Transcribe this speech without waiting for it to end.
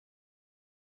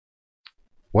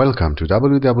Welcome to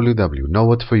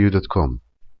www.knowwhatforyou.com.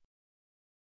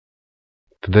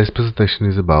 Today's presentation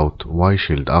is about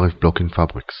YSHIELD RF blocking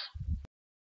fabrics.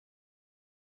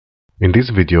 In this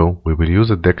video, we will use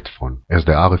a dictaphone as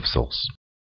the RF source.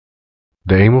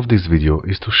 The aim of this video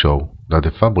is to show that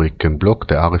the fabric can block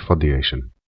the RF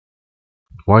radiation.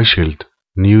 YSHIELD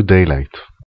NEW-Daylite.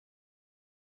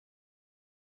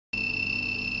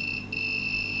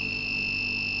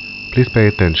 Please pay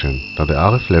attention that the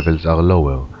RF levels are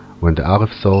lower when the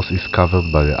RF source is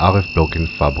covered by the RF blocking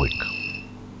fabric.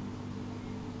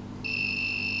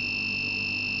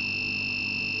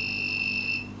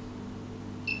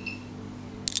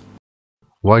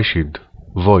 YSHIELD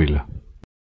VOILE.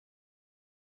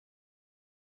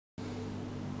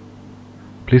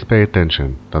 Please pay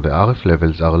attention that the RF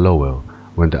levels are lower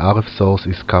when the RF source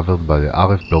is covered by the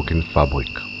RF blocking fabric.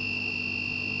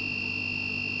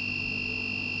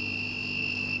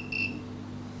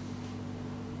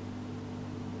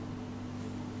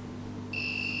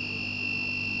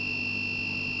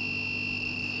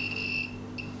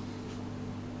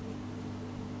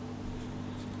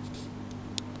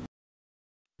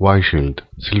 YSHIELD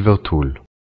Silver Tool.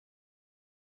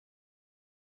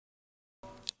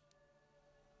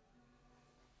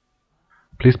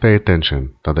 Please pay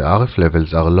attention that the RF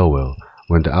levels are lower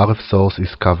when the RF source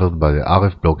is covered by the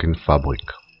RF blocking fabric.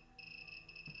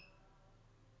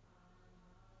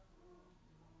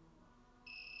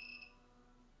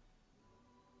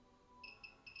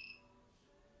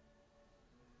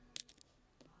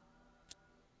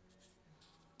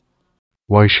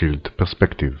 YSHIELD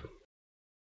Perspective.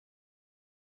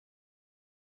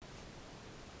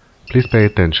 Please pay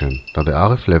attention that the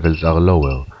RF levels are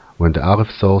lower when the RF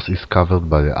source is covered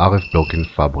by the RF blocking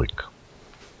fabric.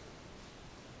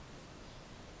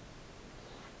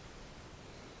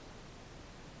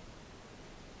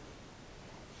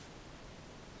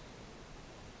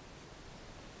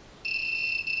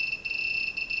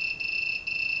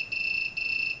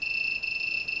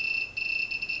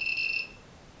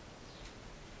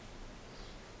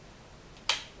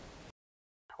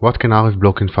 What can RF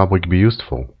blocking fabric be used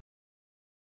for?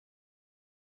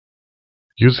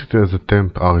 Use it as a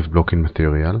temp RF blocking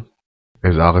material,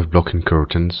 as RF blocking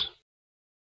curtains,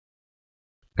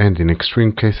 and in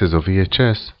extreme cases of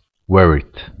EHS, wear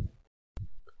it.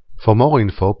 For more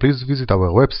info, please visit our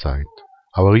website,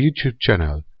 our YouTube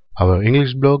channel, our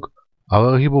English blog,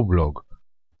 our Hebrew blog.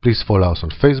 Please follow us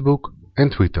on Facebook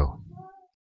and Twitter.